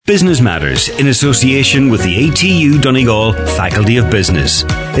Business Matters in association with the ATU Donegal Faculty of Business.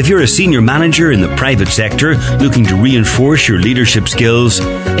 If you're a senior manager in the private sector looking to reinforce your leadership skills,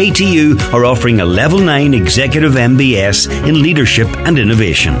 ATU are offering a Level 9 Executive MBS in Leadership and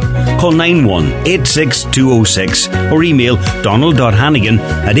Innovation. Call 9186206 or email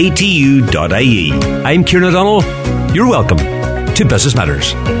donald.hannigan@atu.ie. I'm Kieran O'Donnell. You're welcome to Business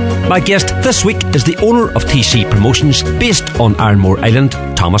Matters. My guest this week is the owner of TC Promotions based on Ironmore Island,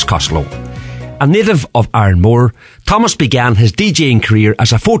 Thomas Costello. A native of Ironmore, Thomas began his DJing career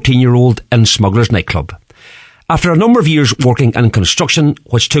as a 14-year-old in Smugglers nightclub. After a number of years working in construction,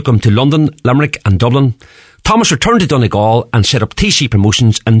 which took him to London, Limerick and Dublin, Thomas returned to Donegal and set up TC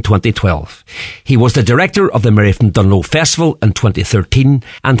Promotions in 2012. He was the director of the Merifton Dunlow Festival in 2013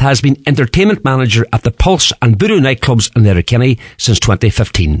 and has been entertainment manager at the Pulse and Voodoo nightclubs in Letterkenny since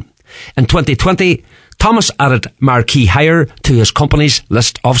 2015. In 2020, Thomas added Marquee Hire to his company's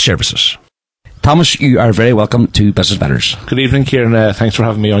list of services. Thomas, you are very welcome to Business Matters. Good evening, Kieran. Thanks for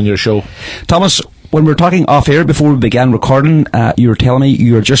having me on your show. Thomas, when we were talking off air before we began recording, you were telling me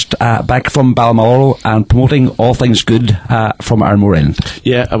you were just back from Balmoral and promoting all things good from Ironmore Island.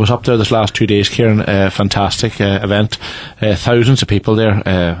 Yeah, I was up there this last 2 days, Kieran. Fantastic event. Thousands of people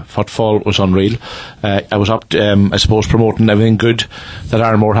there. Footfall was unreal. I was up, I suppose, promoting everything good that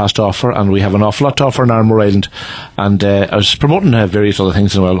Ironmore has to offer, and we have an awful lot to offer in Ironmore Island. And I was promoting various other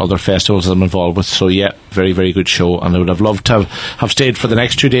things as well, other festivals that I'm involved with. So yeah, very, very good show. And I would have loved to have stayed for the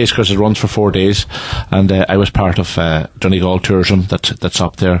next 2 days because it runs for 4 days. And I was part of Donegal Tourism that's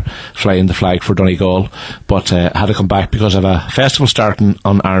up there flying the flag for Donegal, but I had to come back because of a festival starting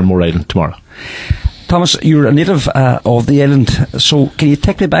on Ironmore Island tomorrow. Thomas, you're a native of the island, so can you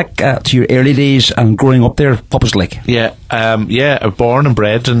take me back to your early days and growing up there? What was it like? Yeah, I was born and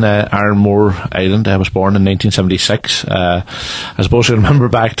bred in Ironmore Island. I was born in 1976. I suppose I remember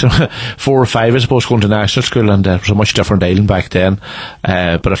back to 4 or 5, I suppose, going to national school, and it was a much different island back then,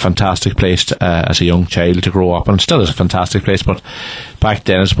 but a fantastic place as a young child to grow up, and still is a fantastic place, but back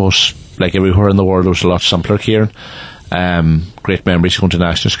then, I suppose, like everywhere in the world, it was a lot simpler, Kieran. Great memories going to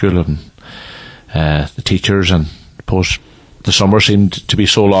national school, and the teachers, and suppose the summer seemed to be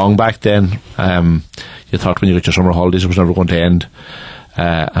so long back then. You thought when you got your summer holidays it was never going to end.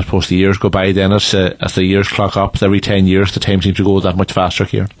 I suppose the years go by then as the years clock up. Every 10 years the time seems to go that much faster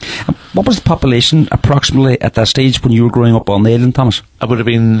here. What was the population approximately at that stage when you were growing up on the island, Thomas? It would have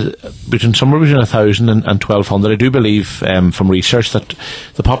been somewhere between 1,000 and 1,200. I do believe from research that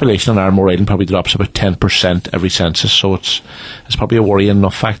the population on Ironmore Island probably drops about 10% every census, so it's probably a worrying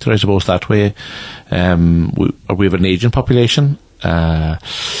enough factor, I suppose, that way. We have an ageing population. A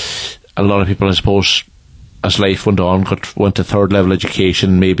lot of people, I suppose, as life went on, went to third level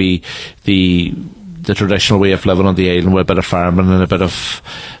education, maybe the traditional way of living on the island with a bit of farming and a bit of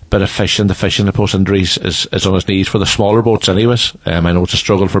fishing. The fishing, the post injuries is on its knees for the smaller boats anyways. I know it's a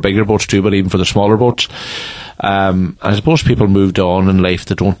struggle for bigger boats too, but even for the smaller boats. I suppose people moved on in life.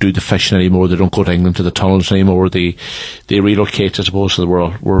 They don't do the fishing anymore. They don't go to England to the tunnels anymore. They relocate, I suppose, to the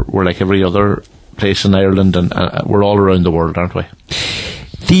world. We're like every other place in Ireland, and we're all around the world, aren't we?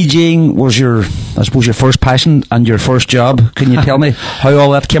 DJing was your first passion and your first job. Can you tell me how all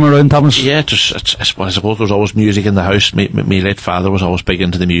that came around, Thomas? Yeah, I suppose there was always music in the house. My late father was always big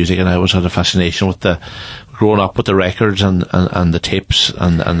into the music, and I always had a fascination with growing up with the records and the tapes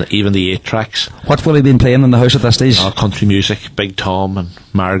and even the 8-tracks. What will he been playing in the house at that stage? Country music, Big Tom and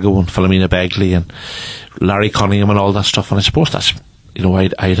Margot and Philomena Begley and Larry Cunningham and all that stuff. And I suppose that's,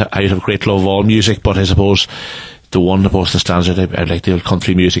 I'd have a great love of all music, but I suppose the one that stands out, I like the old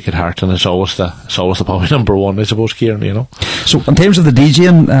country music at heart, and it's always the probably number one, I suppose, Kieran, So in terms of the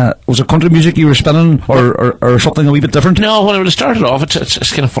DJing, was it country music you were spinning or something a wee bit different? No, when it started off,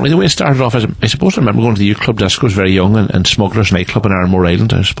 it's kind of funny. The way it started off, I suppose I remember going to the youth club discos very young, and Smugglers nightclub in Ironmore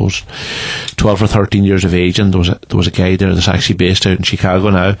Island, I suppose 12 or 13 years of age, and there was a guy there that's actually based out in Chicago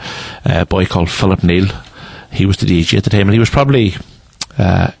now, a boy called Philip Neal. He was the DJ at the time, and he was probably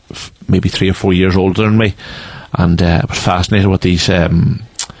maybe 3 or 4 years older than me. And I was fascinated with these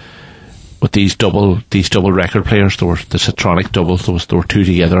double record players. There were the Citronic doubles. There were 2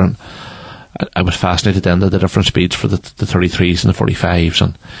 together, and I was fascinated then at the different speeds for the 33s and the 45s,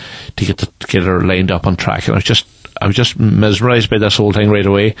 and to get her lined up on track. And I was just mesmerised by this whole thing right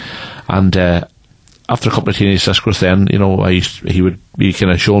away. And after a couple of teenage discos, then he would be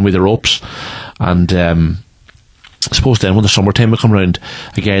kind of showing me the ropes, and I suppose then when the summertime would come round,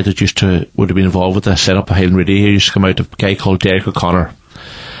 a guy that would have been involved with the setup of Highland Radio, he used to come out, a guy called Derek O'Connor,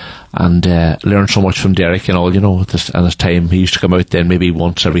 and learned so much from Derek and all, at his time. He used to come out then maybe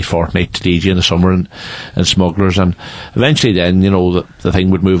once every fortnight to DJ in the summer and Smugglers, and eventually then, the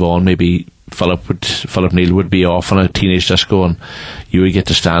thing would move on. Maybe Philip Neal would be off on a teenage disco, and you would get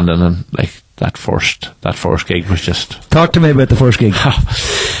to stand in, and like that first gig was just... Talk to me about the first gig.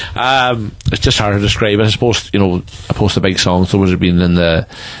 It's just hard to describe it. I suppose, the big songs that would have been in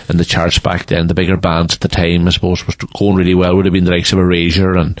the charts back then, the bigger bands at the time, I suppose, was going really well, would have been the likes of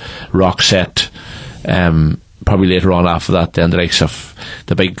Erasure and Roxette. Probably later on after that, then the likes of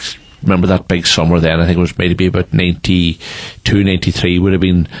the big... Remember that big summer then, I think it was maybe about 92, 93, would have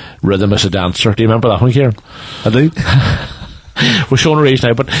been Rhythm as a Dancer. Do you remember that one, Kieran? I do. We're showing a race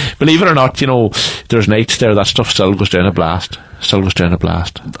now, but believe it or not, there's nights there, that stuff still goes down a blast.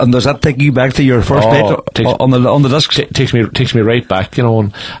 And does that take you back to your first night on the discs? Takes me right back, and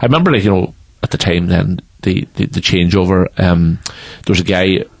I remember, at the time then, the changeover, there was a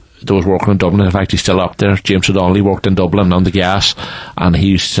guy that was working in Dublin, in fact he's still up there, James O'Donnell, worked in Dublin on the gas, and he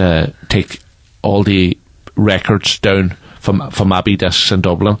used to take all the records down from Abbey Discs in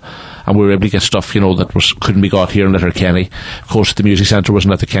Dublin, and we were able to get stuff, that couldn't be got here in Letterkenny. Of course, the music centre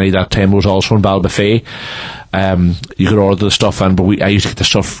wasn't at the Kenny that time, it was also in Balbafay. You could order the stuff in, but I used to get the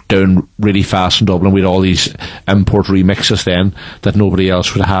stuff down really fast in Dublin. We had all these import remixes then that nobody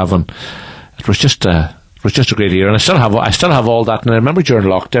else would have, and it was just a great year. And I still have all that. And I remember during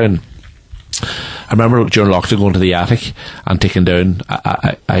lockdown going to the attic and taking down.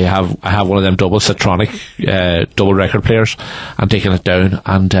 I have one of them double Citronic double record players, and taking it down,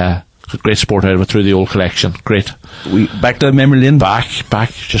 and great sport out of it through the old collection. Great. Back to memory lane. Back,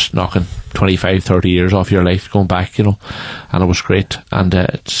 just knocking 25, 30 years off your life, going back, and it was great. And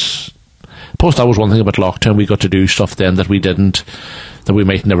that was one thing about lockdown. We got to do stuff then that we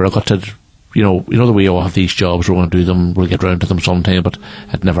might never have got to. That we all have these jobs, we're going to do them, we'll get round to them sometime, but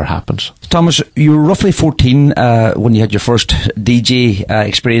it never happens. Thomas, you were roughly 14 when you had your first DJ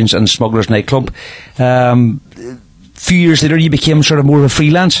experience in Smugglers nightclub. Few years later, you became sort of more of a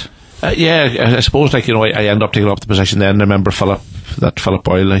freelance. I suppose, I ended up taking up the position then. I remember Philip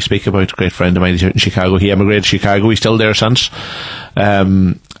Boyle I speak about, a great friend of mine. He's out in Chicago. He emigrated to Chicago. He's still there since. I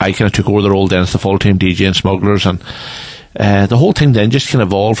kind of took over the role then as the full-time DJ in Smugglers, and the whole thing then just kind of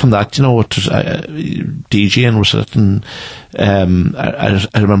evolved from that. It was DJing was it, and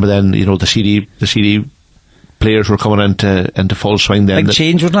I remember then the CD players were coming into full swing then. Big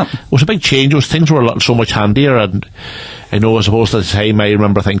change, wasn't it? It was a big change. Things were so much handier, and I suppose at the time I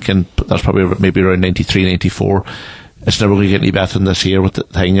remember thinking that's probably maybe around 93, 94. It's never going to get any better than this year with the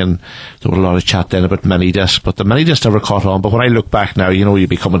thing, and there was a lot of chat then about mini discs, but the mini discs never caught on. But when I look back now, you'd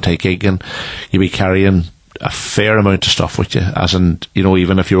be coming to a gig and you'd be carrying a fair amount of stuff with you, as in,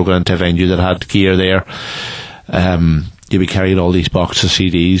 even if you were going to a venue that had gear there, you'd be carrying all these boxes of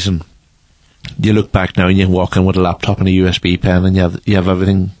CDs, and you look back now and you walk in with a laptop and a USB pen, and you have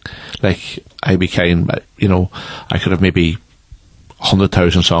everything. Like, I'd be carrying, I could have maybe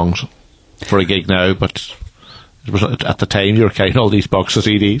 100,000 songs for a gig now, but it was at the time you were carrying all these boxes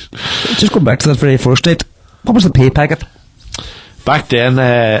of CDs. Just going back to that very first date, what was the pay packet? Back then,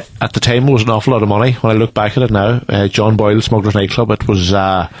 at the time, it was an awful lot of money. When I look back at it now, John Boyle, Smugglers nightclub, it was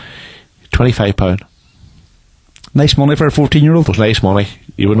 £25. Nice money for a 14-year-old. It was nice money.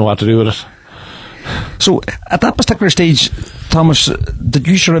 You wouldn't know what to do with it. So, at that particular stage, Thomas, did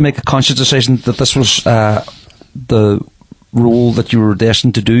you sort of make a conscious decision that this was the role that you were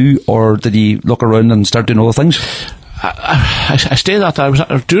destined to do, or did you look around and start doing other things? I stayed at that.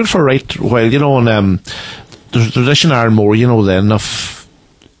 I was doing it for a right while, and there's a tradition in Ironmore, then of,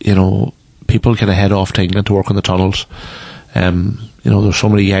 people kind of head off to England to work on the tunnels. There's so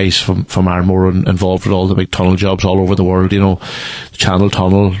many guys from Ironmore involved with all the big tunnel jobs all over the world, the Channel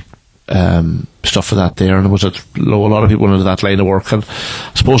Tunnel, stuff for that there, and there was a lot of people into that line of work, and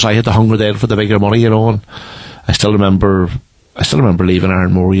I suppose I had the hunger then for the bigger money, and I still remember leaving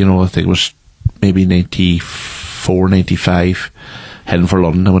Ironmore, I think it was maybe 94, 95, heading for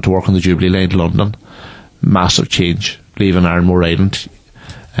London. I went to work on the Jubilee line to London. Massive change, leaving Ironmore Island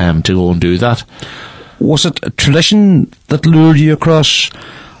to go and do that. Was it a tradition that lured you across,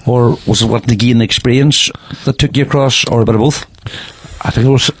 or was it what the gain experience that took you across, or a bit of both? I think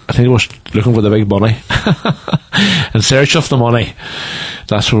it was looking for the big money, in search of the money.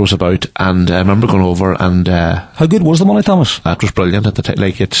 That's what it was about. And I remember going over, and how good was the money, Thomas? That was brilliant at the time.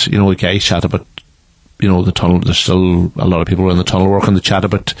 Like, it's, the guys chat about, the tunnel. There's still a lot of people in the tunnel working. They chat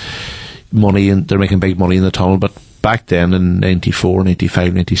about money, and they're making big money in the tunnel. But back then in 94,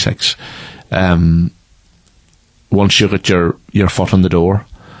 95, 96, once you got your foot in the door,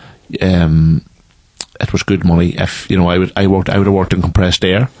 it was good money. If I would have worked in compressed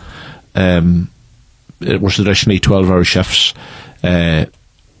air, it was traditionally 12-hour shifts,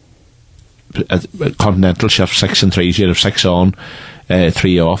 continental shift, 6 and 3s. You'd have 6 on,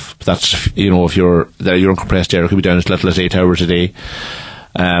 3 off. But that's, if you're there, your compressed air could be down as little as 8 hours a day.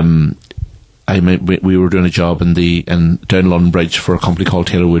 We were doing a job in down London Bridge for a company called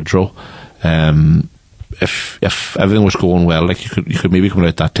Taylor Woodrow. If everything was going well, like you could maybe come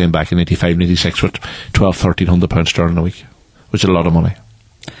out that time back in 85, 86 with £1,200 sterling a week, which is a lot of money.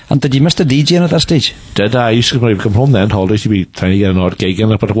 And did you miss the DJing at that stage? I used to come home then holidays, you'd be trying to get an odd gig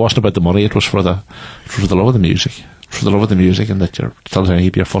in it, but it wasn't about the money, it was for the love of the music. For the love of the music, and that you're still trying to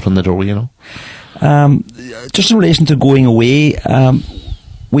keep your foot in the door, Just in relation to going away,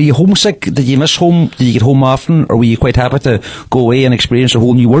 were you homesick? Did you miss home? Did you get home often, or were you quite happy to go away and experience a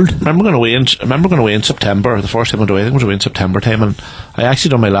whole new world? I remember going away in September. The first time I went away, I think it was away in September time, and I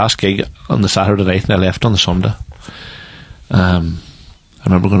actually done my last gig on the Saturday night, and I left on the Sunday. I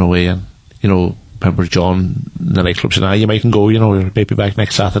remember going away, and remember John in the nightclub saying, "You mightn't go, we'll be back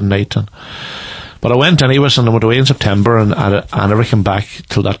next Saturday night." But I went anyways, and I went away in September, and I never came back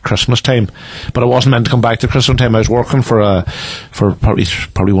till that Christmas time. But I wasn't meant to come back till Christmas time. I was working for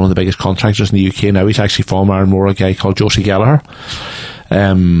probably one of the biggest contractors in the UK now. He's actually from Ironmore, a guy called Josie Gallagher.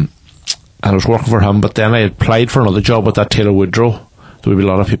 And I was working for him, but then I applied for another job with that Taylor Woodrow. There would be a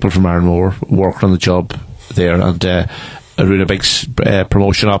lot of people from Ironmore working on the job there, and I did a big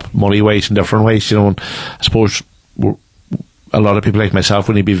promotion up money-wise in different ways, and I suppose a lot of people like myself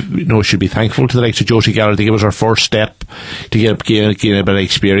should be thankful to the likes of Josie Gallagher to give us our first step to gain a bit of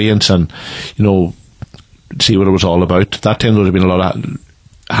experience and see what it was all about. That time there would have been a lot of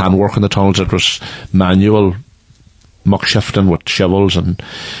handwork in the tunnels. It was manual muck shifting with shovels and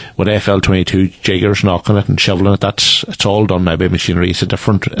with FL22 jiggers knocking it and shoveling it. It's all done now by machinery. It's a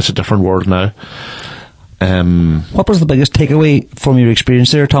different world now. What was the biggest takeaway from your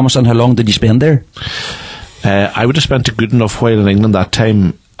experience there, Thomas, and how long did you spend there? I would have spent a good enough while in England that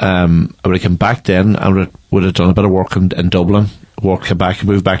time. I would have come back then. I would have done a bit of work in Dublin.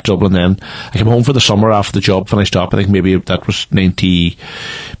 Moved back to Dublin then. I came home for the summer after the job finished up. I think maybe that was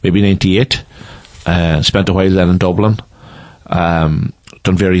 98. Spent a while then in Dublin. Done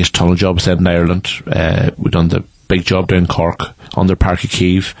various tunnel jobs then in Ireland. We done the big job down Cork under Park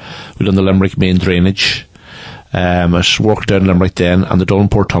O'Keefe. We done the Limerick main drainage. I worked down in Limerick then, and the Dublin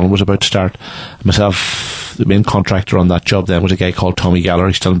Port Tunnel was about to start. Myself, the main contractor on that job then was a guy called Tommy Gallagher.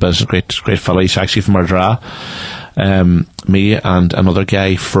 He's still in business, great fella. He's actually from Ardra. Me and another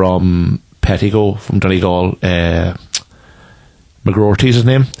guy from Pettigo, from Donegal, McGroarty's his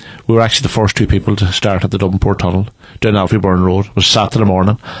name. We were actually the first 2 people to start at the Dublin Port Tunnel down Alfie-Burn Road. It was Saturday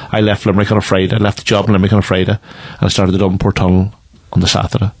morning. I left Limerick on a Friday. I left the job in Limerick on a Friday, and I started the Dublin Port Tunnel on the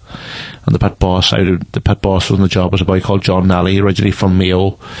Saturday. And the pit boss was on the job was a boy called John Nally, originally from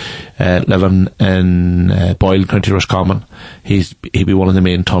Mayo, living in Boyle, County Roscommon. He'd be one of the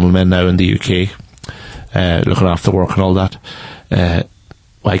main tunnel men now in the UK, looking after the work and all that. I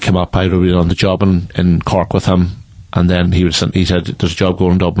came up, I would have been on the job in Cork with him, and then he said, "There's a job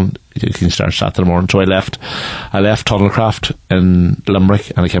going in Dublin, you can start Saturday morning." So I left Tunnelcraft in Limerick,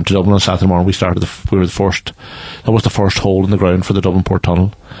 and I came to Dublin on Saturday morning. We were the first. That was the first hole in the ground for the Dublin Port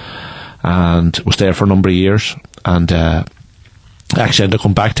Tunnel, and was there for a number of years. And I actually ended up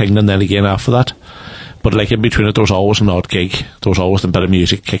coming back to England then again after that. But like in between it, there was always an odd gig. There was always a bit of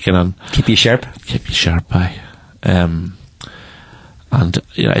music kicking in. Keep you sharp, aye. And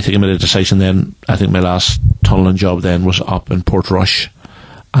I think I made a decision then. I think my last tunnelling job then was up in Portrush,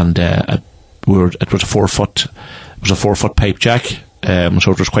 and it was a 4-foot pipe jack.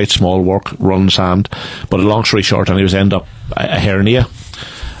 So it was quite small work, running sand. But a long story short, and he was end up a hernia,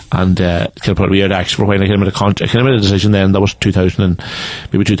 and probably had action for a while. I made a decision then. That was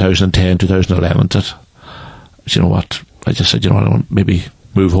 2010, 2011. That, you know what? I just said, I want maybe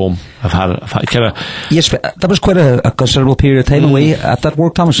move home. I've had kind of. Yes, but that was quite a considerable period of time away at that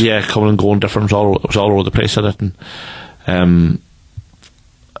work, Thomas. Yeah, coming and going different. It was all over the place at it, and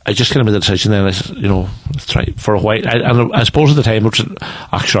I just kind of made the decision then. Let's try for a while. And I suppose at the time, actually,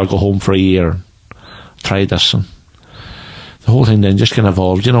 I'll go home for a year, try this, and the whole thing then just kind of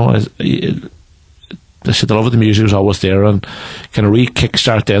evolved. I said the love of the music was always there, and kind of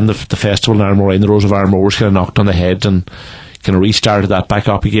kickstart then the festival in Ironmore, and the Rose of Ironmore was kind of knocked on the head, and kind of restarted that back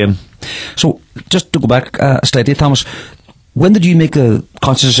up again. So, just to go back slightly, Thomas, when did you make a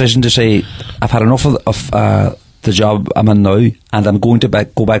conscious decision to say, I've had enough of the job I'm in now, and I'm going to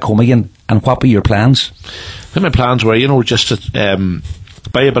go back home again? And what were your plans? I think my plans were, just to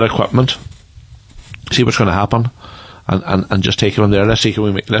buy a bit of equipment, see what's going to happen, and just take him in there. Let's see,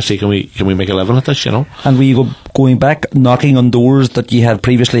 can we make a living at this, you know? And were you going back, knocking on doors that you had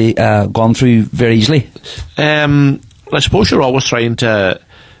previously gone through very easily? I suppose you're always trying to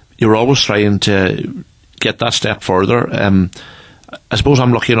get that step further. I suppose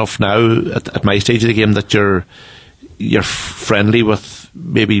I'm lucky enough now at my stage of the game that you're friendly with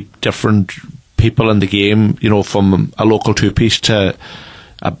maybe different people in the game, you know, from a local two-piece to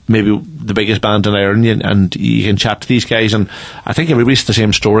maybe the biggest band in Ireland, and you can chat to these guys, and I think everybody's the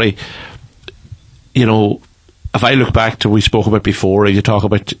same story. You know, if I look back to what we spoke about before, you talk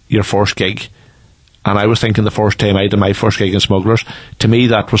about your first gig, and I was thinking the first time I did my first gig in Smugglers, to me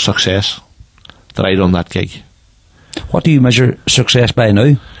that was success, that I done that gig. What do you measure success by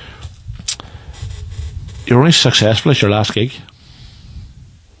now? You're only successful as your last gig,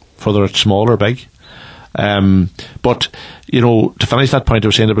 whether it's small or big. But, you know, to finish that point I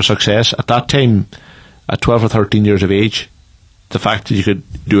was saying about success, at that time, at 12 or 13 years of age, the fact that you could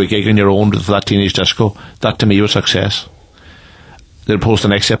do a gig on your own with that teenage disco, that to me was success. Then post the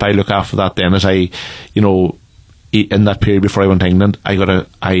next step I look after that then is I, you know, in that period before I went to England,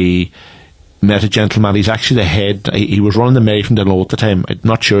 I met a gentleman. He's actually the head. He was running the Merry from Dunlow at the time. I'm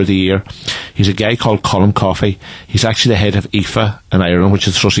not sure the year. He's a guy called Colin Coffey. He's actually the head of IFA in Ireland, which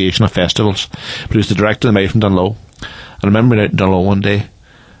is the Association of Festivals. But he was the director of the Merry from Dunlow. And I remember being out in Dunlow one day,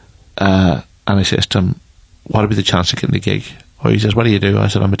 and I says to him, "What would be the chance of getting the gig?" Oh, he says, "What do you do?" I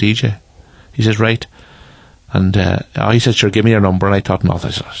said, "I'm a DJ." He says, "Right." And he said, "Sure, give me your number." And I thought, no,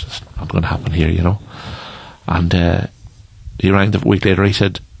 this is not going to happen here, you know. And he rang the week later. He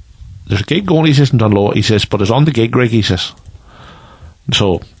said, "There's a gig going," he says, in Dunlow. He says, "but it's on the gig rig," he says. And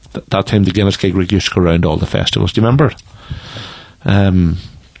so that time the Guinness gig rig used to go around all the festivals. Do you remember it? I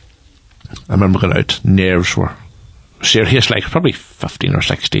remember going out. Nerves were serious, like probably 15 or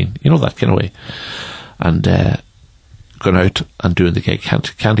 16, you know, that kind of way. And going out and doing the gig.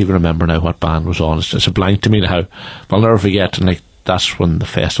 Can't even remember now what band was on. It's a blank to me now. But I'll never forget. And like, that's when the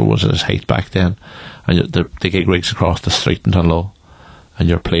festival was at its height back then. And the gig rigs across the street in Dunlow, and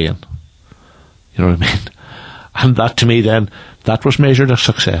you're playing. You know what I mean? And that to me then, that was measured as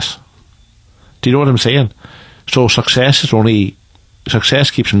success. Do you know what I'm saying? So success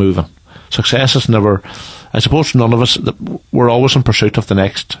keeps moving. Success is never, I suppose none of us, we're always in pursuit of the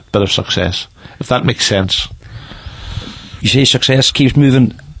next bit of success, if that makes sense. You say success keeps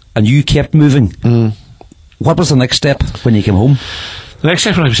moving, and you kept moving. What was the next step when you came home? The next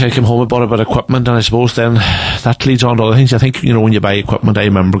step when I came home, I bought a bit of equipment, and I suppose then that leads on to other things. I think, you know, when you buy equipment, I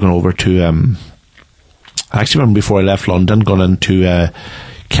remember going over to, I actually remember before I left London, going into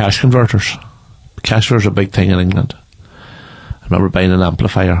cash converters. Cash converters are a big thing in England. I remember buying an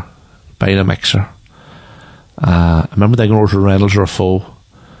amplifier, buying a mixer. I remember then going over to Reynolds or a Foe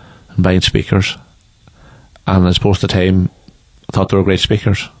and buying speakers. And I suppose at the time, I thought they were great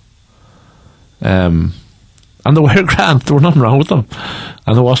speakers. And they were grand. There was nothing wrong with them.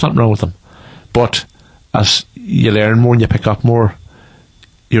 And there was nothing wrong with them. But as you learn more and you pick up more,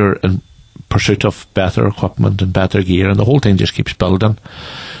 you're in pursuit of better equipment and better gear, and the whole thing just keeps building.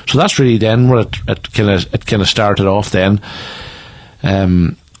 So that's really then where it kind of started off then.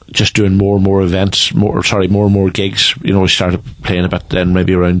 Just doing more and more events, more and more gigs. You know, we started playing a bit then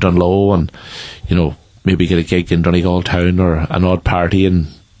maybe around Dunlow, and, you know, maybe get a gig in Donegal town or an odd party. And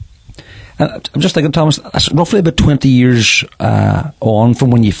I'm just thinking, Thomas, that's roughly about 20 years on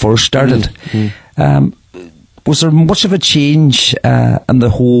from when you first started. Was there much of a change in the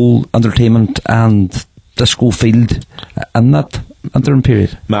whole entertainment and disco field in that interim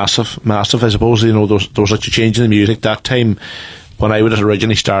period? Massive. I suppose, you know, there was such a change in the music that time. When I would have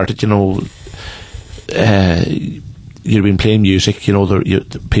originally started, you know, you'd been playing music, you know,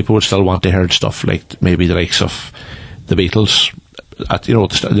 people would still want to hear stuff like maybe the likes of the Beatles.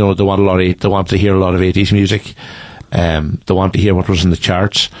 They want to hear a lot of 80s music. They want to hear what was in the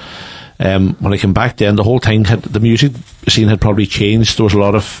charts. When I came back then, the whole thing the music scene had probably changed. There was a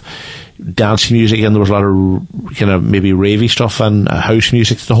lot of dancing music, and there was a lot of kind of maybe ravey stuff and house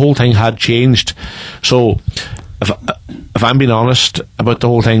music. The whole thing had changed. So if I'm being honest about the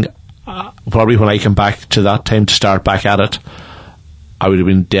whole thing, probably when I came back to that time to start back at it, I would have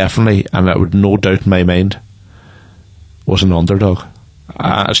been definitely, and I would no doubt in my mind, was an underdog.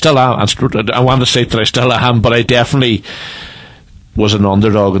 I still am. I want to say that I still am, but I definitely was an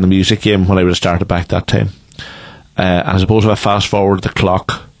underdog in the music game when I would have started back that time. And I suppose if I fast forward the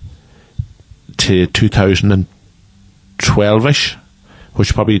clock to 2012ish,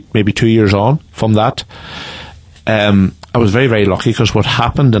 which probably maybe 2 years on from that, I was very, very lucky, because what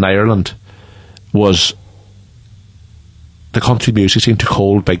happened in Ireland was the country music scene took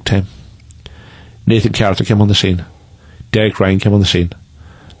hold big time. Nathan Carter came on the scene. Derek Ryan came on the scene.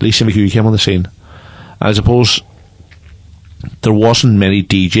 Lisa McHugh came on the scene. And I suppose there wasn't many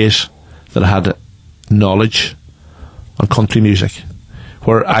DJs that had knowledge on country music,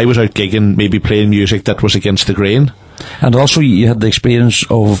 where I was out gigging, maybe playing music that was against the grain. And also you had the experience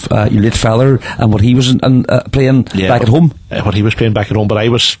of your late father and what he was playing back at home. What he was playing back at home, but I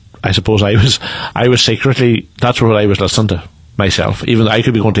was secretly, that's what I was listening to myself. Even I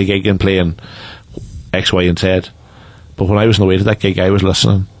could be going to a gig and playing X, Y and Z, but when I was on the way to that gig, I was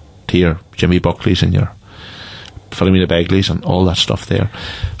listening to your Jimmy Buckley's and your Philomena Begley's and all that stuff there.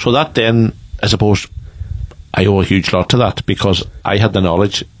 So that then, I suppose, I owe a huge lot to that, because I had the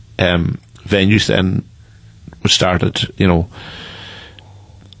knowledge. Venues then started,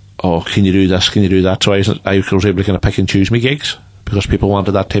 oh, can you do this, can you do that? So I was able to kind of pick and choose my gigs, because people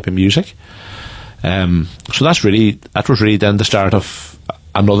wanted that type of music. So that was really then the start of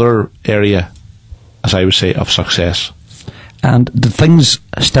another area, as I would say, of success. And did things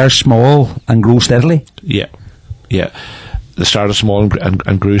start small and grow steadily? Yeah. They started small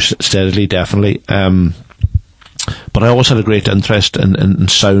and grew steadily, definitely. But I always had a great interest in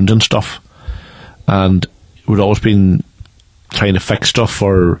sound and stuff, and we'd always been trying to fix stuff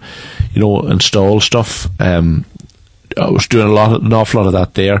or, install stuff. I was doing an awful lot of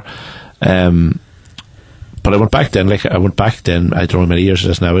that there. But I went back then, I don't know how many years it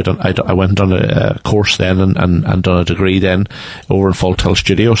is now. I went on a course then and done a degree then over in Fault Hill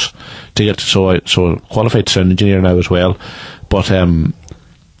Studios to get, so a qualified sound engineer now as well. But,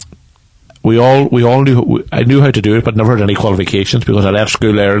 we all knew, I knew how to do it, but never had any qualifications, because I left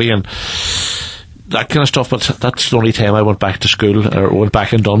school early and that kind of stuff. But that's the only time I went back to school, or went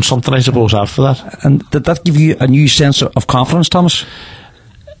back and done something, I suppose, after that. And did that give you a new sense of confidence, Thomas?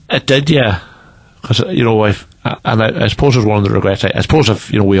 It did, yeah. Because, I suppose it's one of the regrets. I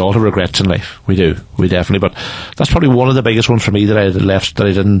suppose we all have regrets in life. We do. We definitely. But that's probably one of the biggest ones for me, that I had left, that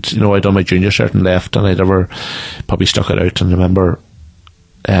I didn't, I'd done my junior cert and left, and I'd never probably stuck it out. And remember,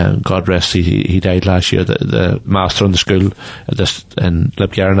 God rest, he died last year, the master in the school in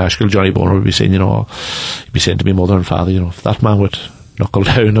Libgarra National, Johnny Bonner, would be saying, he'd be saying to me mother and father, if that man would knuckle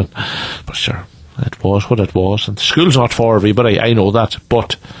down, but sure, it was what it was, and school's not for everybody, I know that,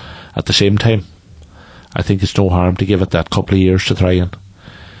 but at the same time, I think it's no harm to give it that couple of years to try and,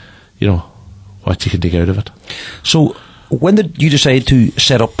 what you can take out of it. So, when did you decide to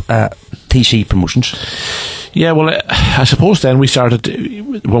set up TC Promotions? Yeah, well, I suppose then we started,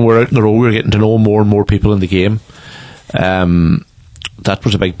 when we were out on the road, we were getting to know more and more people in the game. That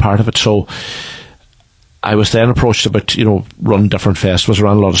was a big part of it. So I was then approached about, run different festivals,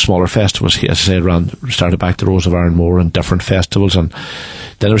 ran a lot of smaller festivals. As I said, started back to Rose of Ironmore and different festivals, and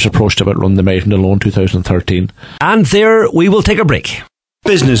then I was approached about running the Meriton Alone 2013. And there we will take a break.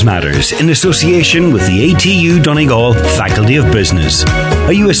 Business Matters in association with the ATU Donegal Faculty of Business.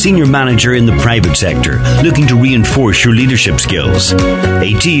 Are you a senior manager in the private sector looking to reinforce your leadership skills?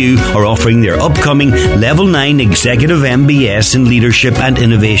 ATU are offering their upcoming Level 9 Executive MBS in Leadership and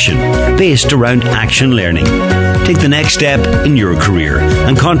Innovation, based around action learning. Take the next step in your career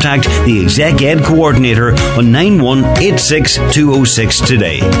and contact the Exec Ed Coordinator on 9186206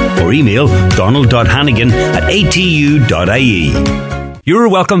 today, or email donald.hannigan@atu.ie. You're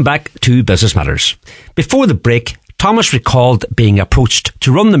welcome back to Business Matters. Before the break, Thomas recalled being approached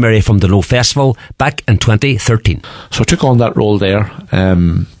to run the Mary from the Low Festival back in 2013. So I took on that role there,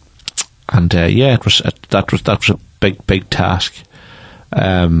 that was a big task,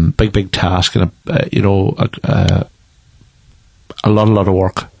 big task, and a lot of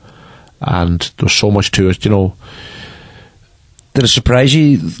work, and there was so much to it, Did it surprise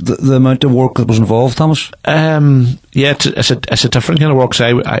you, the amount of work that was involved, Thomas? Yeah, it's a different kind of work.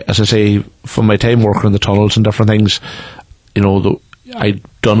 So as I say, from my time working in the tunnels and different things, I'd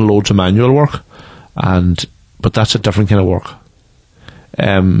done loads of manual work, but that's a different kind of work.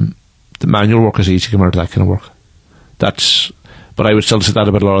 The manual work is easy compared to that kind of work. But I would still say that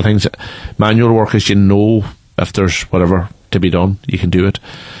about a lot of things. Manual work is, if there's whatever to be done, you can do it.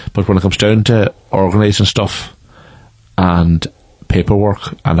 But when it comes down to organising stuff and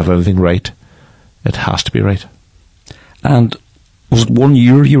paperwork and have everything right, it has to be right. And was it 1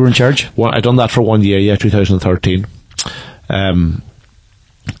 year you were in charge? I'd done that for 1 year, 2013. The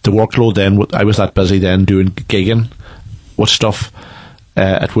workload then, I was that busy then doing gigging with stuff.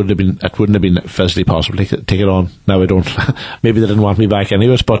 It wouldn't have been physically possible to take it on. Now I don't. Maybe they didn't want me back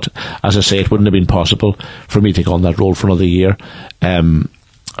anyways, but as I say, it wouldn't have been possible for me to take on that role for another year.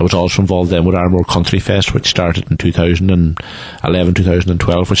 I was also involved then with Armore Country Fest, which started in 2011,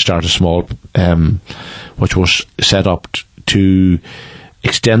 2012, which started small, which was set up to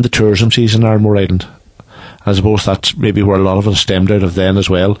extend the tourism season in Armore Island. I suppose that's maybe where a lot of it stemmed out of then as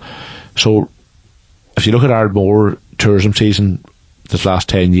well. So if you look at Ardmore tourism season this last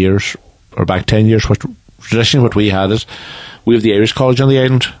 10 years, or back 10 years, traditionally what we had is, we have the Irish College on the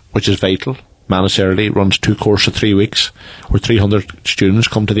island, which is vital. Manus Early runs 2 courses of 3 weeks, where 300 students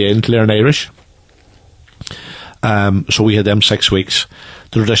come to the island to learn Irish. So we had them 6 weeks.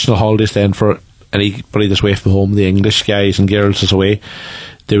 The traditional holidays then for anybody that's away from home, the English guys and girls is away,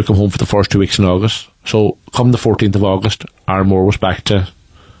 they would come home for the first 2 weeks in August. So come the 14th of August, Ardmore was back to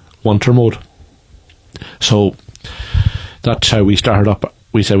winter mode. So that's how we started up.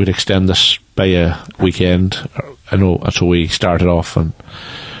 We said we'd extend this by a weekend. I know, so we started off, and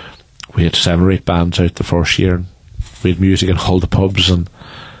we had 7 or 8 bands out the first year, and we had music in all the pubs, and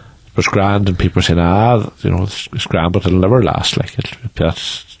it was grand, and people were saying, it's grand, but it'll never last, like,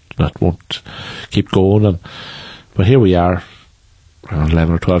 that won't keep going, but here we are, around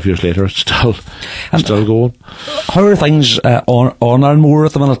 11 or 12 years later, it's still going. How are things on Ardmore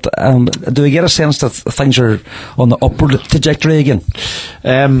at the minute? Do we get a sense that things are on the upward trajectory again?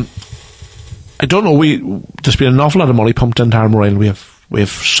 I don't know. There's been an awful lot of money pumped into Ardmore Island. We have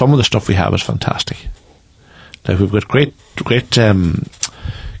some of the stuff we have is fantastic. Like, we've got great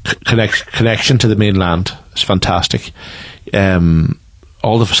connection to the mainland. It's fantastic.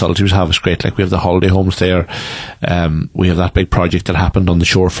 All the facilities we have is great. Like, we have the holiday homes there. We have that big project that happened on the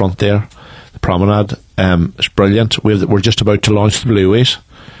shorefront there, the promenade. It's brilliant. We're just about to launch the Blueways,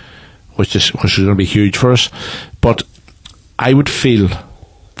 which is going to be huge for us. But I would feel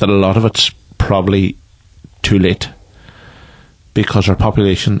that a lot of it's probably too late, because our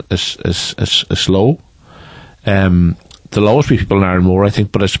population is low. There'll always be people in Ardmore, I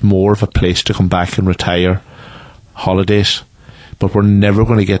think, but it's more of a place to come back and retire, holidays. But we're never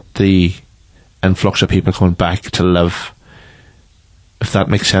going to get the influx of people coming back to live, if that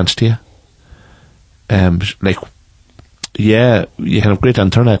makes sense to you. Yeah, you can have great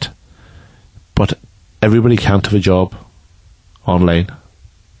internet, but everybody can't have a job online.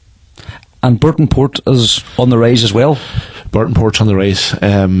 And Burton Port is on the rise as well. Burton Port's on the rise.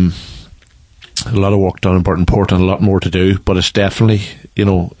 A lot of work done in Burton Port and a lot more to do, but it's definitely,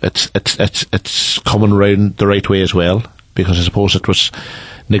 it's coming around the right way as well, because I suppose it was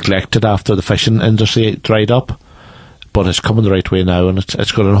neglected after the fishing industry dried up, but it's coming the right way now, and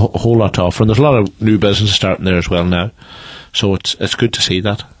it's got a whole lot to offer, and there's a lot of new businesses starting there as well now, so it's good to see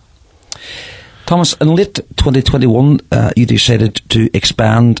that. Thomas, in late 2021, you decided to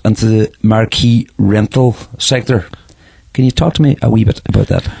expand into the marquee rental sector. Can you talk to me a wee bit about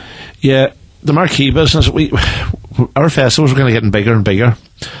that? Yeah, the marquee business, our festivals were kind of getting bigger and bigger,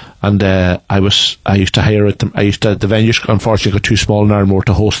 and I used to hire the venues unfortunately got too small in Ardmore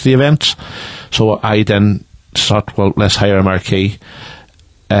to host the events, so I then thought, well, let's hire a marquee.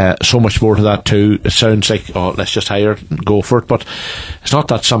 So much more to that too. It sounds like, let's just hire it and go for it, but it's not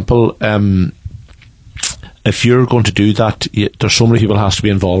that simple. If you're going to do that, there's so many people has to be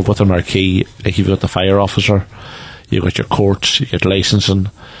involved with a marquee. Like, you've got the fire officer, you've got your courts, you get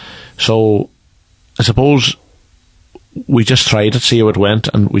licensing. So I suppose we just tried it, see how it went,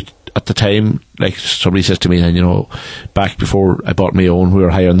 and we, at the time, like somebody says to me then, back before I bought my own, we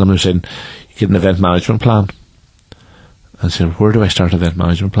were hiring them, and saying, you get an event management plan. And I said, where do I start an event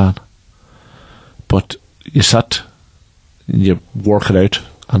management plan? But you sit, and you work it out.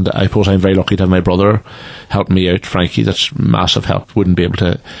 And I suppose I'm very lucky to have my brother helping me out, Frankie. That's massive help. Wouldn't be able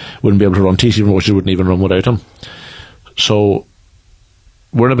to run TC Promotions, wouldn't even run without him. So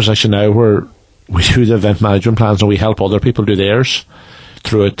we're in a position now where we do the event management plans and we help other people do theirs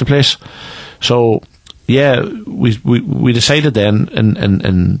throughout the place. So yeah, we decided then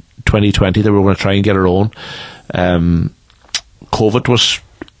in 2020 that we were going to try and get our own. We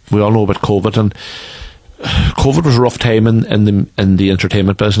all know about COVID, and COVID was a rough time in the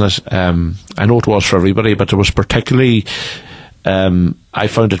entertainment business. I know it was for everybody, but it was particularly, I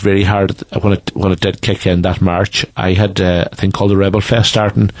found it very hard when it did kick in that March. I had a thing called the Rebel Fest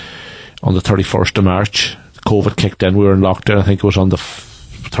starting on the 31st of March. COVID kicked in, we were in lockdown, I think it was on the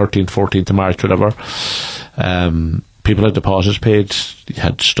 13th, 14th of March, whatever. People had deposits paid,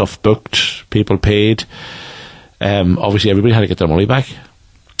 had stuff booked, people paid. Obviously everybody had to get their money back.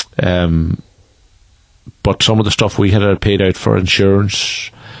 But some of the stuff we had paid out for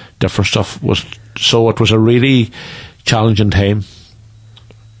insurance, different stuff, it was a really challenging time,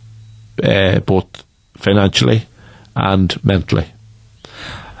 both financially and mentally.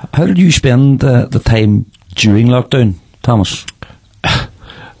 How did you spend the time during lockdown, Thomas?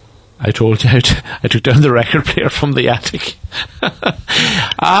 I told you, I took down the record player from the attic.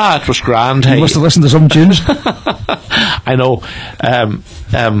 It was grand. You must have listened to some tunes. I know.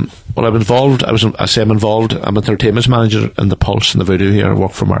 Well, I'm involved. I'm involved. I'm an entertainment manager in the Pulse and the Voodoo here. I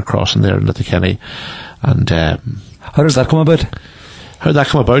work for Mark Crossan there in Letterkenny. And how does that come about? How did that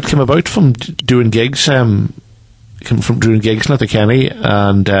come about? Came about from doing gigs. Came from doing gigs in Letterkenny,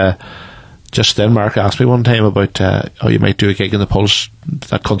 and just then Mark asked me one time about how you might do a gig in the Pulse.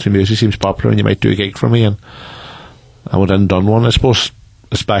 That country music seems popular, and you might do a gig for me. And I went in and done one. I suppose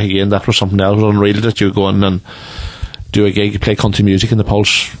it's back again. That was something else. It was unreal that you go in and do a gig, play country music in the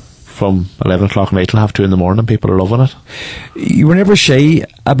Pulse from 11 o'clock at night till 2:30 in the morning. People are loving it. You were never shy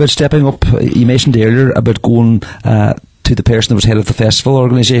about stepping up. You mentioned earlier about going to the person that was head of the festival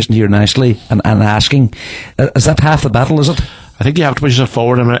organisation here nationally and asking. Is that half the battle, is it? I think you have to push yourself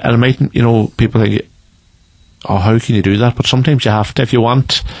forward, and it might, people think, oh, how can you do that? But sometimes you have to, if you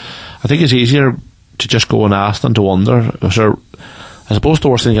want. I think it's easier to just go and ask than to wonder. So, I suppose the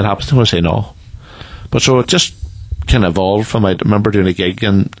worst thing that happens to me is say no. But so it just kind of evolved from, I remember doing a gig,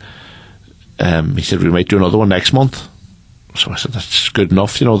 and he said we might do another one next month. So I said that's good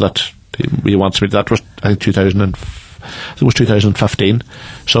enough, that he wants me. That was, I think, 2015.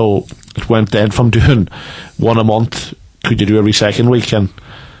 So it went then from doing one a month. Could you do every second week, and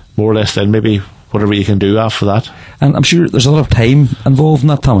more or less then maybe whatever you can do after that. And I'm sure there's a lot of time involved in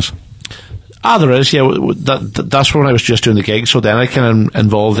that, Thomas. There is, yeah. That's when I was just doing the gig. So then I kind of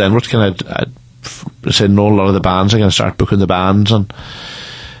involved then with I said know a lot of the bands. I kind of start booking the bands, and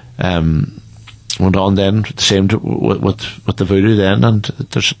went on then the same with the Voodoo then. And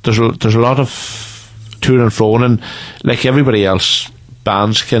there's a lot of to and fro, and like everybody else,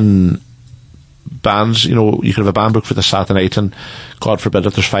 bands, you can have a band book for the Saturday night, and God forbid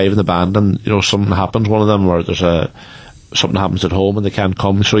if there's 5 in the band, and something happens, one of them, or there's something happens at home and they can't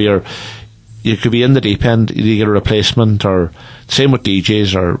come, so you could be in the deep end. You get a replacement, or same with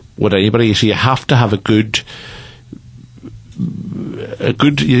DJs or with anybody. So you have to have you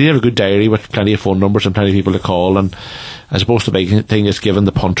have a good diary with plenty of phone numbers and plenty of people to call. And I suppose the big thing is giving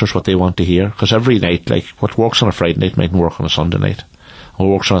the punters what they want to hear, because every night, like what works on a Friday night mightn't work on a Sunday night, or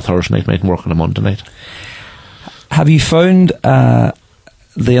what works on a Thursday night mightn't work on a Monday night. Have you found the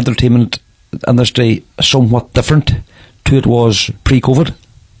entertainment industry somewhat different to it was pre-COVID?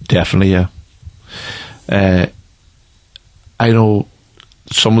 Definitely, yeah. I know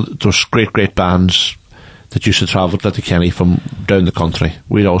some of those great bands that used to travel to Letterkenny from down the country.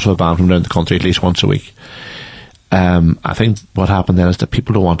 We'd also have a band from down the country at least once a week. I think what happened then is that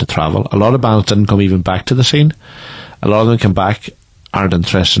people don't want to travel. A lot of bands didn't come even back to the scene. A lot of them come back, aren't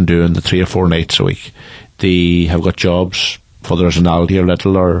interested in doing the 3 or 4 nights a week. They have got jobs, whether it's an Aldi or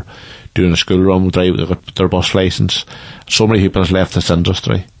Little, or doing a school run, they've got their bus licence. So many people have left this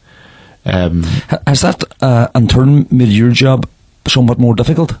industry. Has that in turn made your job somewhat more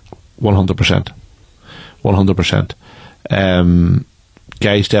difficult? 100%. 100%.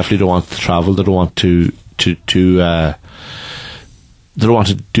 Guys definitely don't want to travel. They don't want to they don't want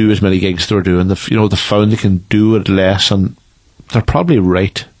to do as many gigs as they're doing. They found they can do it less, and they're probably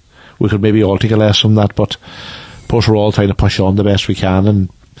right. We could maybe all take a lesson from that, but we're all trying to push on the best we can and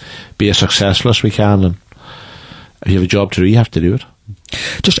be as successful as we can, and if you have a job to do, you have to do it.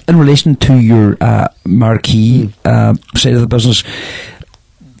 Just in relation to your marquee side of the business,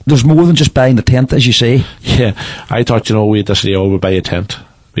 there's more than just buying the tent, as you say. Yeah, I thought, we had this idea, we'd buy a tent.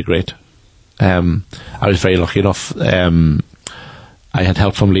 It'd be great. I was very lucky enough. I had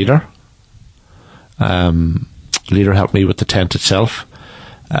help from Leader. Leader helped me with the tent itself.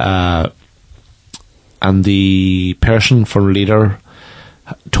 And the person from Leader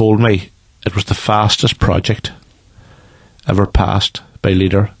told me it was the fastest project ever passed by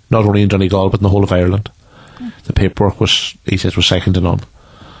Leader, not only in Donegal but in the whole of Ireland. The paperwork was second to none.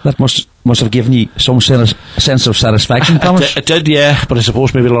 That must have given you some sense of satisfaction, Thomas. It did, yeah, but I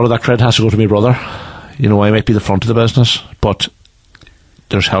suppose maybe a lot of that credit has to go to my brother. I might be the front of the business, but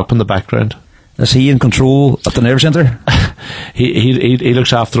there's help in the background. Is he in control at the nerve centre? he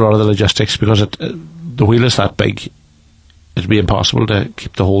looks after a lot of the logistics, because the wheel is that big, it'd be impossible to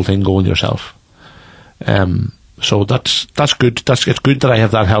keep the whole thing going yourself. So that's good. It's good that I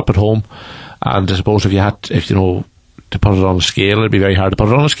have that help at home. And I suppose if to put it on a scale, it'd be very hard to put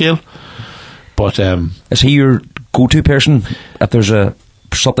it on a scale. But is he your go-to person if there's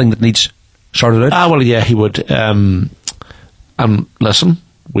something that needs sorted out? Well, yeah, he would. And listen,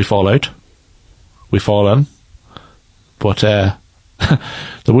 we fall out, we fall in, but there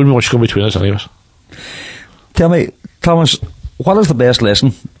wouldn't be much going between us anyways. Tell me, Thomas, what is the best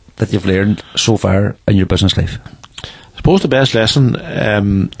lesson that you've learned so far in your business life? I suppose the best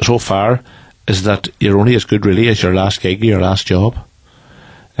lesson so far is that you're only as good really as your last gig, your last job.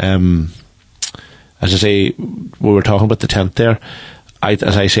 As I say, we were talking about the tent there.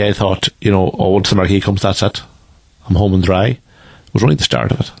 as I say, I thought, once the marquee comes, that's it. I'm home and dry. It was only the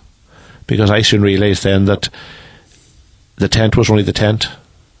start of it. Because I soon realised then that the tent was only the tent.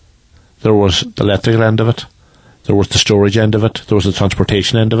 There was the electrical end of it. There was the storage end of it. There was the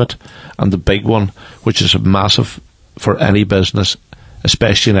transportation end of it. And the big one, which is massive for any business,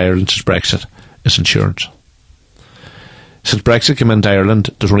 especially in Ireland since Brexit, is insurance. Since Brexit came into Ireland,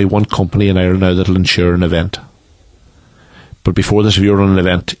 there's only one company in Ireland now that'll insure an event. But before this, if you were on an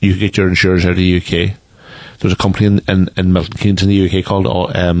event, you could get your insurance out of the UK. There's a company in Milton Keynes in the UK called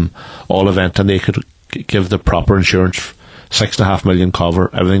All Event, and they could give the proper insurance, 6.5 million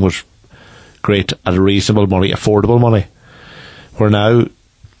cover. Everything was great at a reasonable money, affordable money. Where now,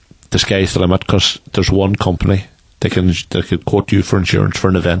 the sky's the limit, because there's one company that could quote you for insurance for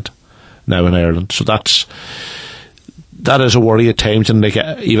an event now in Ireland. So that is a worry at times. And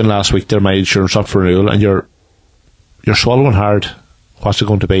even last week, there my insurance up for renewal, and you're swallowing hard. What's it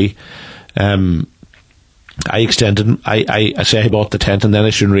going to be? I extended. I say I bought the tent, and then I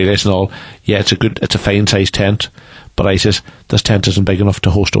soon realised and all. Yeah, it's a fine sized tent, but I says this tent isn't big enough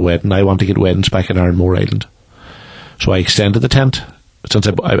to host a wedding. I want to get weddings back in Ironmore Island, so I extended the tent. Since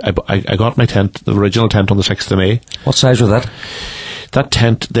I got my tent, the original tent, on the 6th of May. What size was that? That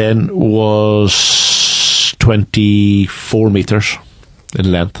tent then was 24 metres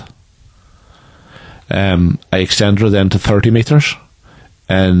in length. I extended it then to 30 metres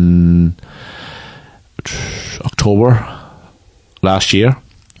in October last year,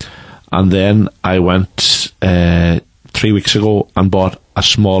 and then I went 3 weeks ago and bought a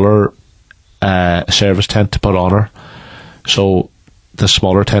smaller service tent to put on her. So the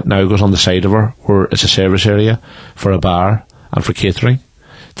smaller tent now goes on the side of her, where it's a service area for a bar and for catering,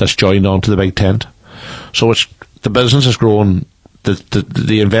 that's joined on to the big tent. So the business has grown.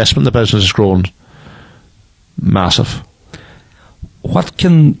 The investment in the business has grown massive. What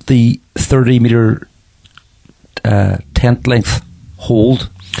can the 30 metre tent length hold?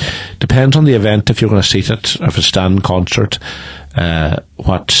 Depends on the event, if you're going to seat it, if it's a stand concert,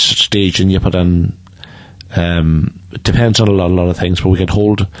 what staging you put in. It depends on a lot of things, but we can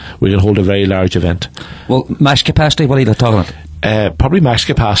hold a very large event. Well, max capacity, what are you talking about? Probably max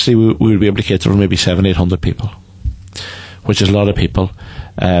capacity, we would be able to cater for maybe 700-800 people, which is a lot of people.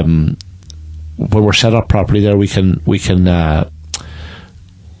 When we're set up properly there, we could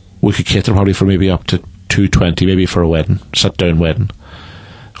cater probably for maybe up to 220, maybe for a wedding, sit down wedding,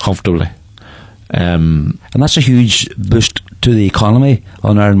 comfortably. And that's a huge boost to the economy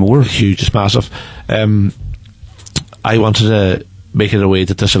on Ironmore. Huge, it's massive. I wanted to make it a way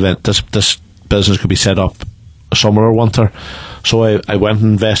that this business could be set up summer or winter. So I went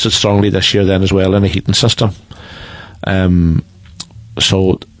and invested strongly this year then as well in a heating system.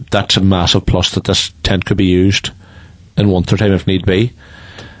 So that's a massive plus, that this tent could be used in winter time if need be.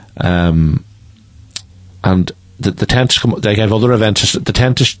 And the tents, like I have other events,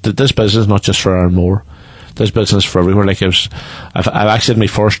 this business is not just for Ironmore. This business for everywhere. Like I've actually had my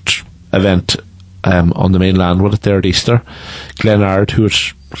first event on the mainland with it there at Easter.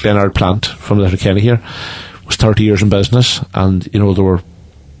 Glenard plant from Letterkenny here, was 30 years in business, and they were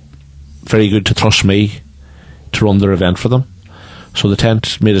very good to trust me to run their event for them. So the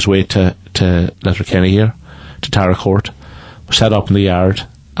tent made its way to Letterkenny here, to Tara Court, was set up in the yard.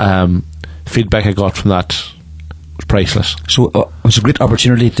 Feedback I got from that was priceless. So it was a great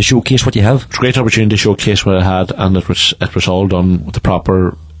opportunity to showcase what you have? It was a great opportunity to showcase what I had, and it was all done with the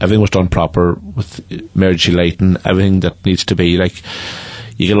proper, everything was done proper, with emergency lighting, everything that needs to be. Like,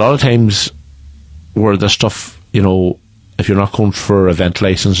 you get a lot of times where the stuff, if you're not going for event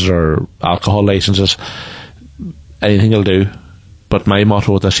licenses or alcohol licenses, anything will do. But my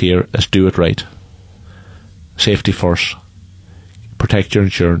motto with this here is do it right. Safety first. Protect your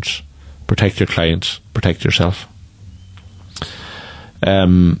insurance. Protect your clients. Protect yourself.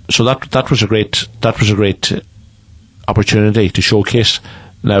 So that was a great opportunity to showcase.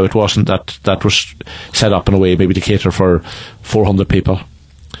 Now, it wasn't that was set up in a way maybe to cater for 400 people.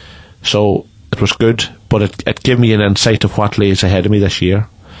 So it was good, but it gave me an insight of what lays ahead of me this year.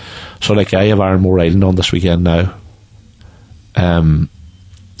 So like, I have Ironmore Island on this weekend now,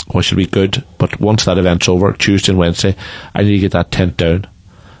 which should be good. But once that event's over, Tuesday and Wednesday, I need to get that tent down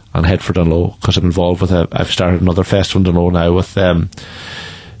and head for Dunlow, because I'm involved with I've started another festival in Dunlow now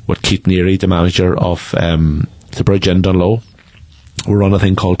with Keith Neary, the manager of the Bridge in Dunlow. We're running a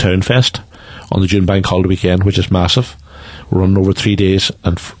thing called Town Fest on the June Bank Holiday weekend, which is massive. We're running over 4 days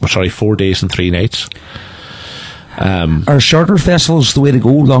and 3 nights. Are shorter festivals the way to go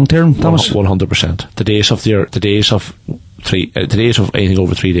long term, Thomas? 100%. The days of anything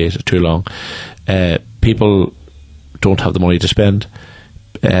over 3 days is too long. People don't have the money to spend.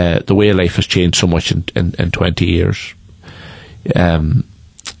 the way life has changed so much in 20 years.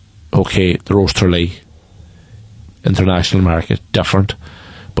 Okay, the Roasterly international market, different,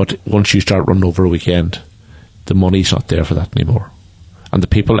 but once you start running over a weekend, the money's not there for that anymore. And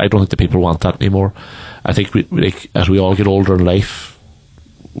I don't think the people want that anymore. I think as we all get older in life,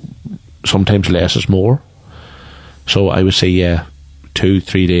 sometimes less is more. So I would say,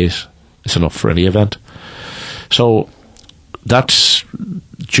 2-3 days is enough for any event. So that's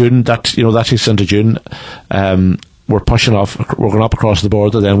June. That's the end of June. We're pushing off. We're going up across the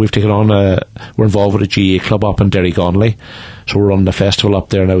border. Then we've taken on. We're involved with a GA club up in Derrygonley, so we're running a festival up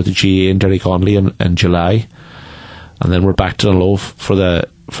there now with the GA in Derrygonley in July, and then we're back to Dunloe for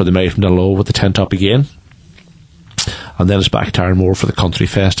the Mary from Dunloe with the tent up again, and then it's back to Ironmore for the Country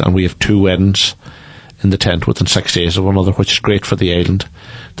Fest, and we have 2 weddings in the tent within 6 days of one another, which is great for the island.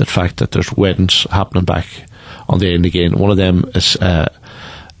 The fact that there's weddings happening back on the island again. One of them is a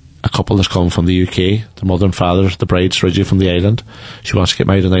couple that's come from the UK. The mother and father, the bride's originally from the island. She wants to get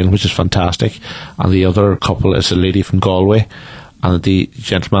married on the island, which is fantastic. And the other couple is a lady from Galway, and the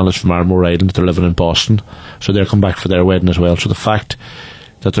gentleman is from Ironmore Island. They're living in Boston, so they're coming back for their wedding as well. So the fact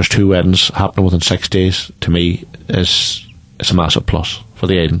that there's 2 weddings happening within 6 days, to me, is a massive plus for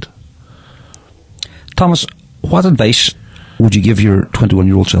the island. Thomas, what advice would you give your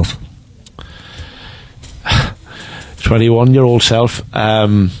 21-year-old self? 21-year-old self,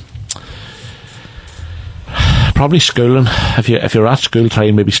 probably schooling. If you're at school, try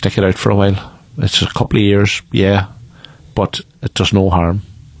and maybe stick it out for a while. It's a couple of years, yeah, but it does no harm.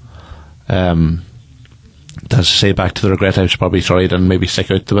 As I say, back to the regret, I was probably sorry I didn't maybe stick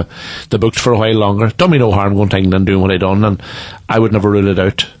out the books for a while longer. Done me no harm going to England and doing what I done, and I would never rule it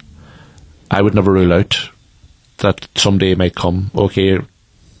out. I would never rule out that someday it might come. Okay,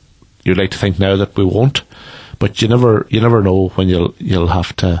 you'd like to think now that we won't, but you never know when you'll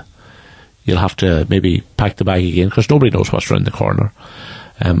have to maybe pack the bag again, because nobody knows what's around the corner.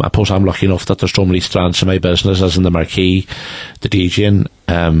 I suppose I'm lucky enough that there's so many strands to my business, as in the marquee, the DJing,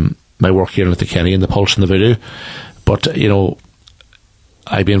 my work here at the Kenny and the Pulse and the Voodoo. But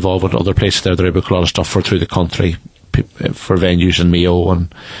I'd be involved with other places there that I book a lot of stuff for through the country, for venues in Mayo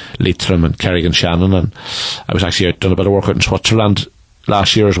and Leitrim and Carrick-on-Shannon, and I was actually out doing a bit of work out in Switzerland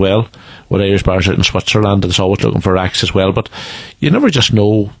last year as well, with Irish bars out in Switzerland, and it's always looking for acts as well. But you never just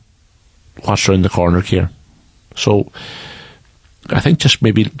know what's around the corner here. So I think just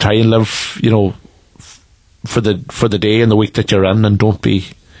maybe try and live, for the day and the week that you're in, and don't be.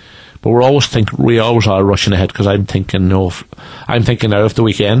 But we always are rushing ahead, because I'm thinking now of the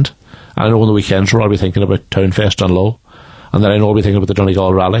weekend. And I know on the weekends I'll be thinking about Townfest Dunloe, and then I know I'll be thinking about the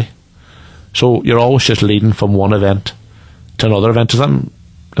Donegal Rally. So you're always just leading from one event to another event.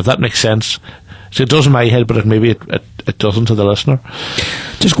 If that makes sense? So it does in my head, but it doesn't to the listener.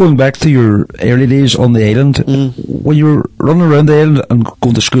 Just going back to your early days on the island, when you were running around the island and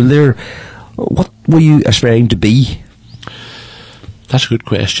going to school there, what were you aspiring to be? That's a good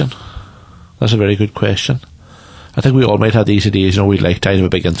question. That's a very good question. I think we all might have these ideas, we'd like to have a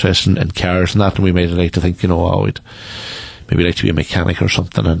big interest in cars and that, and we might like to think, we'd maybe like to be a mechanic or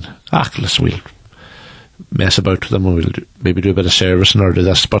something, and listen, we'll mess about with them, and we'll maybe do a bit of servicing or do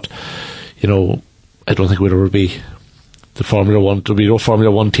this, but, I don't think we'd ever be the Formula 1, there'll be no Formula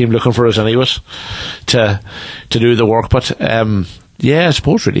 1 team looking for us anyways, to do the work, but, I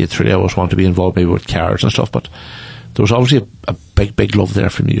suppose really I always want to be involved maybe with cars and stuff, but there was obviously a big love there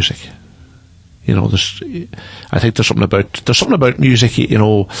for music. I think there's something about music,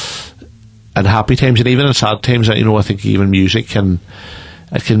 at happy times and even in sad times. I think even music can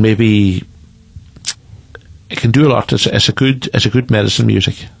do a lot. It's a good medicine,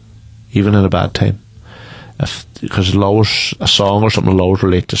 music, even in a bad time, because a song or something will always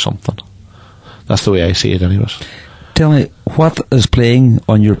relate to something. That's the way I see it, anyways. Tell me, what is playing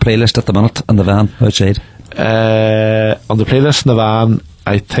on your playlist at the minute in the van outside? On the playlist in the van,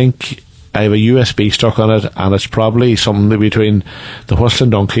 I think I have a USB stuck on it, and it's probably something between the Whistling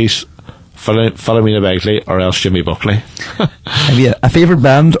Donkeys, Philomena Begley, or else Jimmy Buckley. Have you a favourite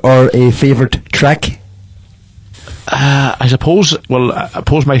band or a favourite track? I suppose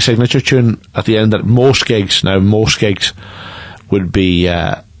my signature tune at the end, that most gigs would be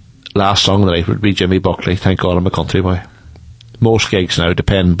last song of the night would be Jimmy Buckley, Thank God I'm a Country Boy. Most gigs now,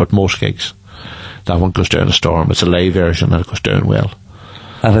 but most gigs. That one goes down a storm. It's a live version and it goes down well.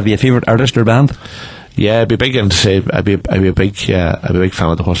 And have you a favourite artist or band? Yeah, I'd be big into say I'd be a big fan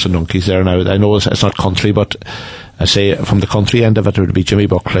of the Whistling Donkeys there now. I know it's not country, but I say from the country end of it would be Jimmy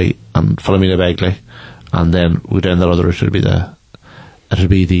Buckley and Philomena Begley, and then we down the other route would be the it'll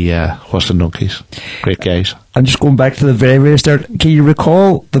be the Western Donkeys. Great guys. And just going back to the very, very start, can you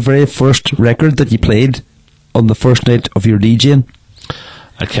recall the very first record that you played on the first night of your DJing?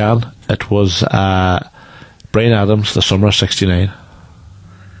 I can. It was Brian Adams, The Summer of '69.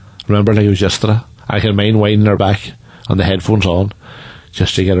 Remember like it was yesterday. I can mind winding her back and the headphones on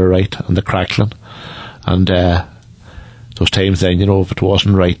just to get her right, and the crackling. And those times then, you know, if it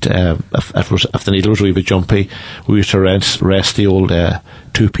wasn't right, if the needle was a wee bit jumpy, we used to rest the old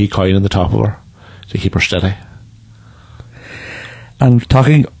 2p coin on the top of her to keep her steady. And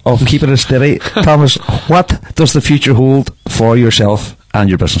talking of keeping it steady, Thomas, what does the future hold for yourself and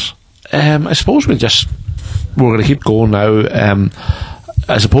your business? I suppose we're going to keep going now.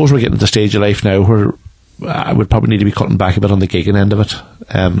 I suppose we're getting to the stage of life now where I would probably need to be cutting back a bit on the gigging end of it.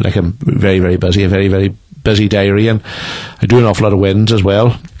 Like I'm very, very busy, a very, very busy diary, and I do an awful lot of weddings as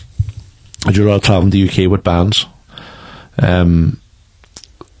well. I do a lot of travelling the UK with bands.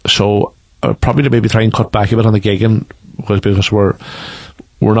 So I'll probably maybe try and cut back a bit on the gigging because we're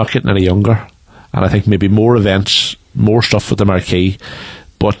not getting any younger, and I think maybe more events, more stuff with the marquee,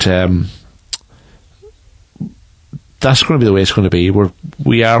 but that's going to be the way it's going to be.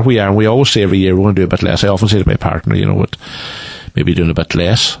 We are, and we always say every year we're going to do a bit less. I often say to my partner, you know what, maybe doing a bit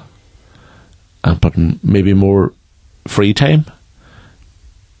less and putting maybe more free time,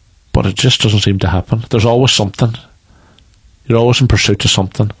 but it just doesn't seem to happen. There's always something. You're always in pursuit of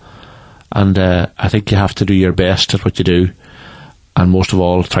something, and I think you have to do your best at what you do, and most of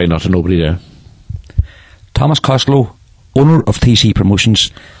all, try not to nobody down. Thomas Costello, owner of TC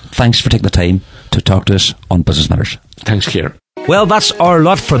Promotions, thanks for taking the time to talk to us on Business Matters. Thanks, Ciara. Well, that's our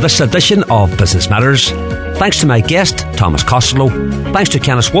lot for this edition of Business Matters. Thanks to my guest, Thomas Costello. Thanks to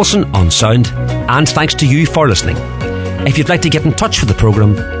Kenneth Wilson on sound. And thanks to you for listening. If you'd like to get in touch with the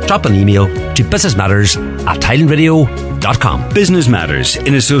programme, drop an email to businessmatters@highlandradio.com. Business Matters,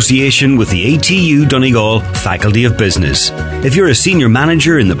 in association with the ATU Donegal Faculty of Business. If you're a senior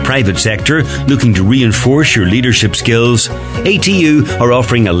manager in the private sector looking to reinforce your leadership skills, ATU are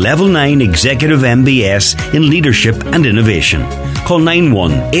offering a Level 9 Executive MBS in Leadership and Innovation. Call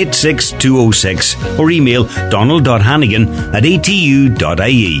 91 86206 or email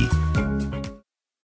donald.hannigan@atu.ie.